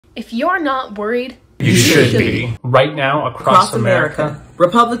If you're not worried, you should be. Right now, across America,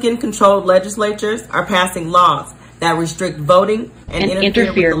 Republican-controlled legislatures are passing laws that restrict voting and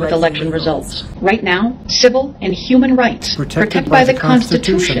interfere with election results. Right now, civil and human rights protected by the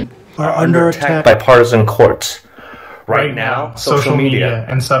Constitution are under attack by partisan courts. Right now, social media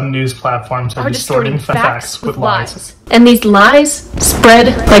and some news platforms are distorting facts with lies. And these lies spread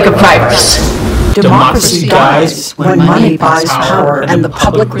like a virus. Democracy dies when money buys power and the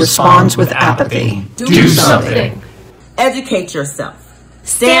public responds with apathy. Do something. Educate yourself.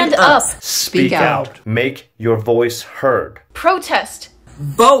 Stand up. Speak out. Make your voice heard. Protest.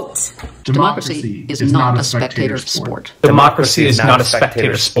 Vote. Democracy is not a spectator sport. Democracy is not a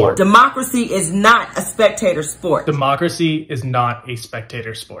spectator sport. Democracy is not a spectator sport. Democracy is not a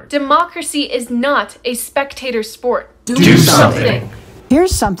spectator sport. Democracy is not a spectator sport. Do something.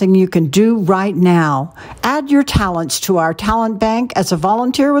 Here's something you can do right now. Add your talents to our talent bank as a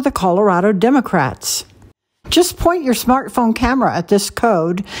volunteer with the Colorado Democrats. Just point your smartphone camera at this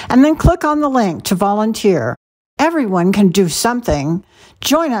code and then click on the link to volunteer. Everyone can do something.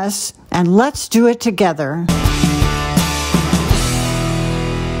 Join us and let's do it together.